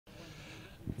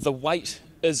The wait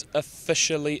is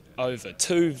officially over.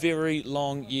 2 very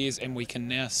long years, and we can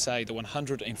now say the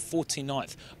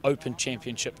 149th Open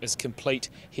Championship is complete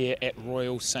here at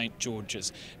Royal St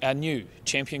George's. Our new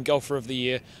champion golfer of the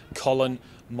year, Collin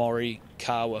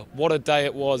Morikawa. What a day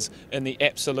it was in the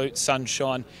absolute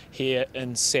sunshine here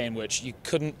in Sandwich. You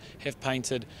couldn't have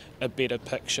painted a better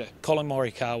picture. Collin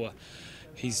Morikawa,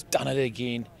 he's done it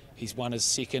again. He's won his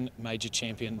second major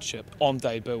championship on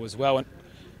debut as well. And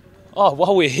oh,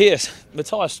 while we're here,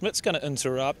 Matthias Schmidt's going to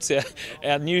interrupt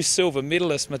our new silver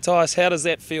medalist. Matthias, how does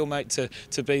that feel, mate,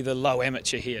 to be the low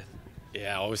amateur here?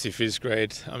 Yeah, obviously feels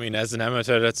great. I mean, as an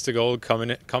amateur, that's the goal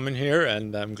coming here,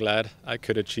 and I'm glad I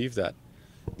could achieve that.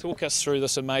 Talk us through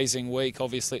this amazing week.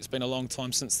 Obviously, it's been a long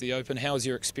time since the Open. How was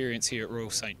your experience here at Royal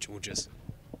St George's?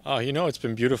 Oh, it's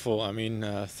been beautiful. I mean,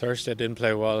 Thursday I didn't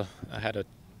play well. I had a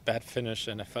bad finish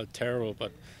and I felt terrible,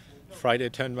 but Friday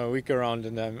turned my week around,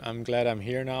 and I'm glad I'm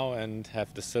here now and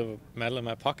have the silver medal in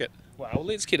my pocket. Well,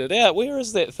 let's get it out. Where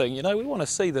is that thing? We want to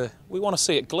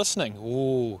see it glistening.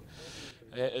 Ooh,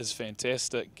 that is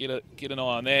fantastic. Get an eye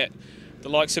on that. The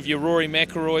likes of your Rory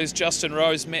McIlroys, Justin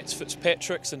Rose, Matt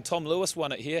Fitzpatricks, and Tom Lewis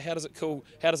won it here. How does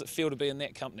it feel to be in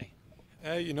that company?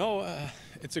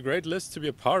 It's a great list to be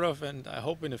a part of, and I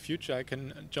hope in the future I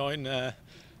can join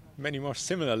many more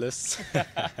similar lists.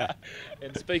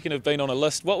 And speaking of being on a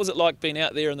list, what was it like being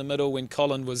out there in the middle when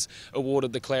Collin was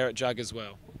awarded the Claret Jug as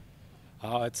well?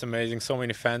 Oh, it's amazing. So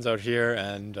many fans out here,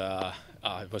 and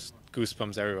it was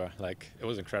goosebumps everywhere. It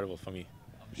was incredible for me.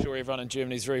 I'm sure everyone in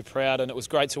Germany is very proud, and it was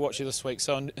great to watch you this week.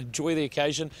 So enjoy the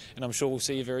occasion, and I'm sure we'll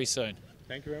see you very soon.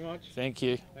 Thank you very much. Thank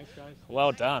you. Thanks, guys.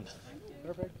 Well done.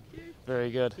 Perfect. Very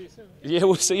good. See you soon. Yeah,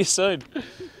 we'll see you soon.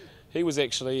 He was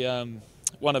actually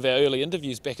one of our early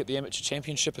interviews back at the Amateur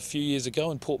Championship a few years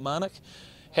ago in Portmarnock.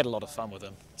 Had a lot of fun with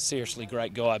him. Seriously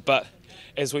great guy. But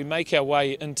as we make our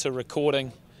way into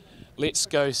recording, let's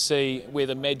go see where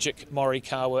the magic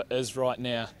Morikawa is right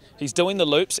now. He's doing the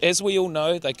loops. As we all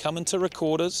know, they come into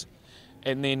recorders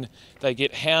and then they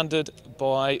get hounded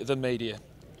by the media.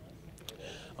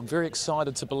 I'm very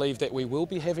excited to believe that we will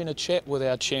be having a chat with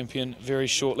our champion very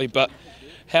shortly, but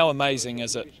how amazing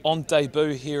is it? On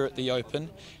debut here at the Open,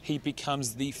 he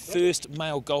becomes the first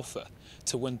male golfer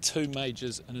to win 2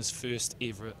 majors in his first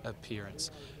ever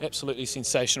appearance. Absolutely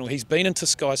sensational. He's been into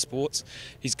Sky Sports,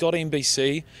 he's got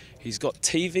NBC, he's got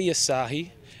TV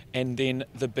Asahi, and then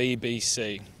the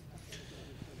BBC.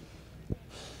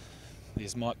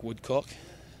 There's Mike Woodcock,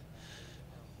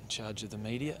 in charge of the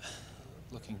media,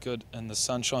 looking good in the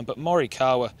sunshine. But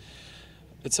Morikawa,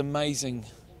 it's amazing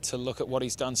to look at what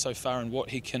he's done so far and what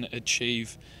he can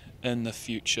achieve in the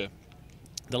future.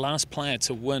 The last player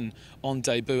to win on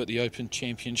debut at the Open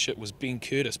Championship was Ben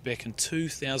Curtis back in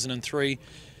 2003,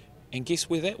 and guess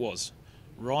where that was?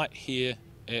 Right here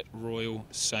at Royal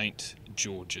St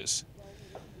George's.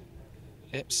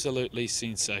 Absolutely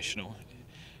sensational,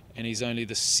 and he's only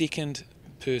the second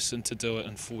person to do it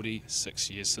in 46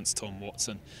 years since Tom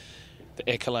Watson. The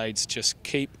accolades just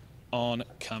keep on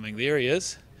coming. There he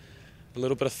is. A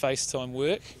little bit of FaceTime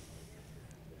work.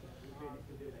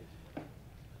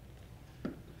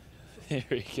 There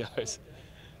he goes.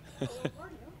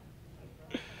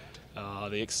 Oh,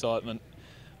 the excitement.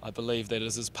 I believe that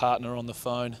is his partner on the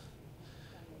phone.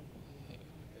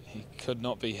 He could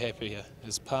not be happier.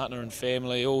 His partner and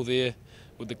family all there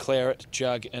with the claret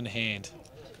jug in hand.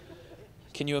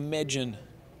 Can you imagine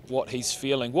what he's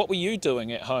feeling? What were you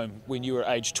doing at home when you were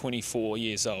aged 24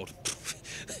 years old?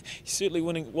 He certainly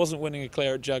wasn't winning a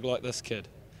claret jug like this kid.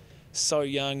 So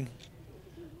young,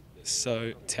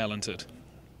 so talented.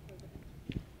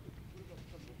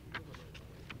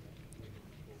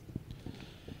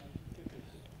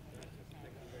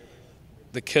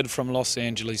 The kid from Los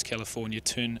Angeles, California,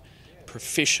 turned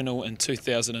professional in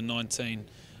 2019.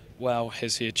 Wow,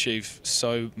 has he achieved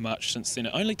so much since then.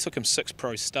 It only took him 6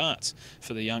 pro starts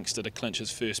for the youngster to clinch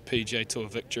his first PGA Tour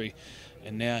victory,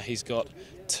 and now he's got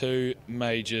 2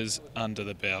 majors under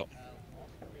the belt.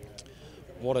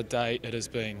 What a day it has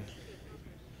been.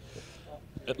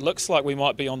 It looks like we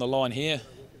might be on the line here.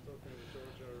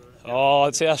 Oh,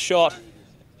 it's our shot.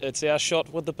 It's our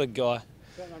shot with the big guy.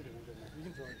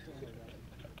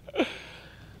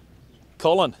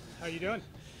 Collin. How you doing?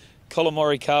 Collin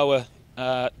Morikawa,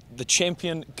 the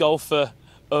champion golfer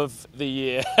of the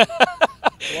year.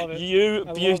 Love it. You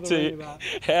I beauty. love the way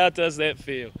How does that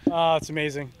feel? it's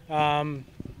amazing.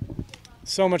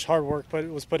 So much hard work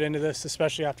was put into this,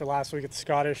 especially after last week at the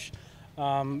Scottish.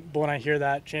 But when I hear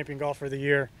that champion golfer of the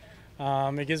year,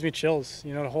 it gives me chills.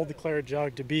 To hold the claret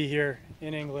jug, to be here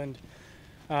in England,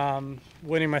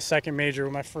 winning my second major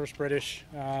with my first British.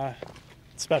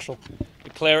 special. The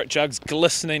claret jug's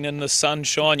glistening in the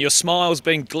sunshine. Your smile's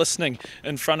been glistening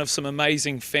in front of some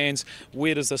amazing fans.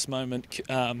 Where does this moment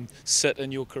sit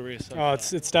in your career so far?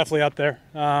 It's definitely up there.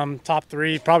 Top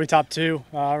 3, probably top 2,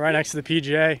 right next to the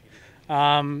PGA.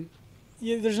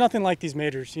 Yeah, there's nothing like these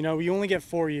majors. You know, we only get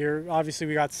 4 a year. Obviously,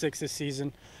 we got 6 this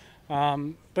season.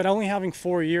 But only having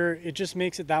 4 a year, it just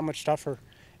makes it that much tougher.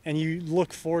 And you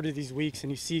look forward to these weeks and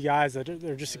you see guys that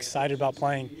they're just excited about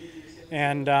playing.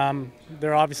 And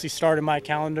they're obviously starting my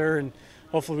calendar, and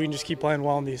hopefully we can just keep playing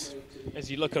well in these. As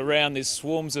you look around, there's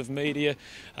swarms of media,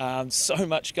 so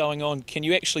much going on. Can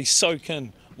you actually soak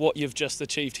in what you've just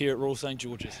achieved here at Royal St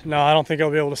George's? No, I don't think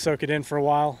I'll be able to soak it in for a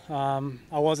while.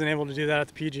 I wasn't able to do that at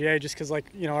the PGA just because,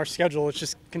 our schedule, it's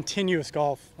just continuous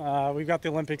golf. We've got the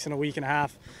Olympics in a week and a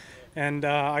half, and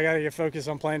I got to get focused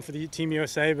on playing for the Team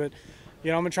USA, but I'm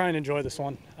going to try and enjoy this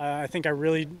one. I think I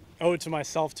really owe it to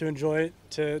myself to enjoy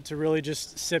it, to really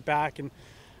just sit back and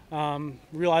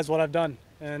realize what I've done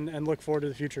and look forward to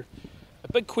the future.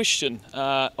 A big question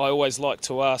I always like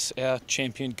to ask our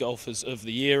champion golfers of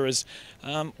the year is,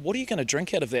 what are you going to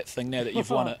drink out of that thing now that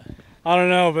you've won it? I don't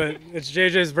know, but it's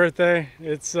JJ's birthday.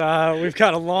 It's we've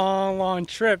got a long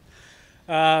trip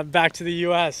back to the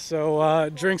U.S.,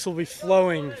 so drinks will be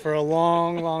flowing for a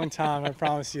long time. I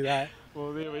promise you that.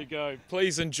 Well, there we go.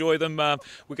 Please enjoy them.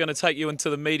 We're going to take you into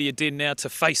the media den now to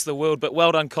face the world. But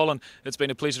well done, Collin. It's been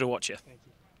a pleasure to watch you. Thank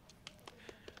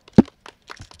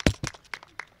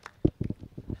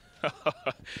you.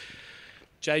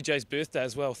 JJ's birthday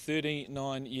as well,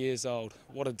 39 years old.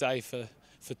 What a day for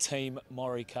Team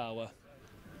Morikawa.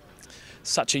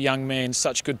 Such a young man,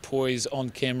 such good poise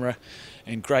on camera,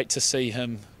 and great to see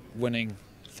him winning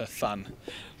for fun.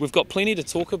 We've got plenty to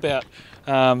talk about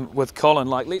with Collin.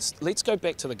 Let's go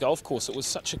back to the golf course. It was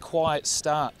such a quiet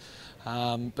start.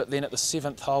 But then at the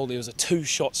 7th hole, there was a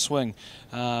 2-shot swing.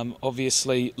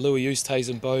 Obviously, Louis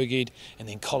Oosthuizen bogeyed, and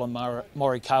then Collin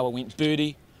Morikawa went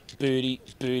birdie,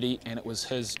 and it was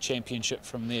his championship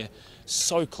from there.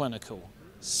 So clinical,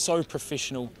 so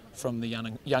professional from the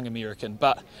young American.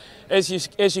 But as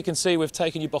you can see, we've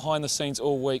taken you behind the scenes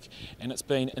all week, and it's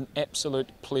been an absolute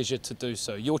pleasure to do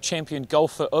so. Your champion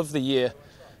golfer of the year,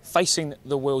 facing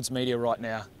the world's media right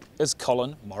now, is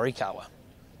Collin Morikawa.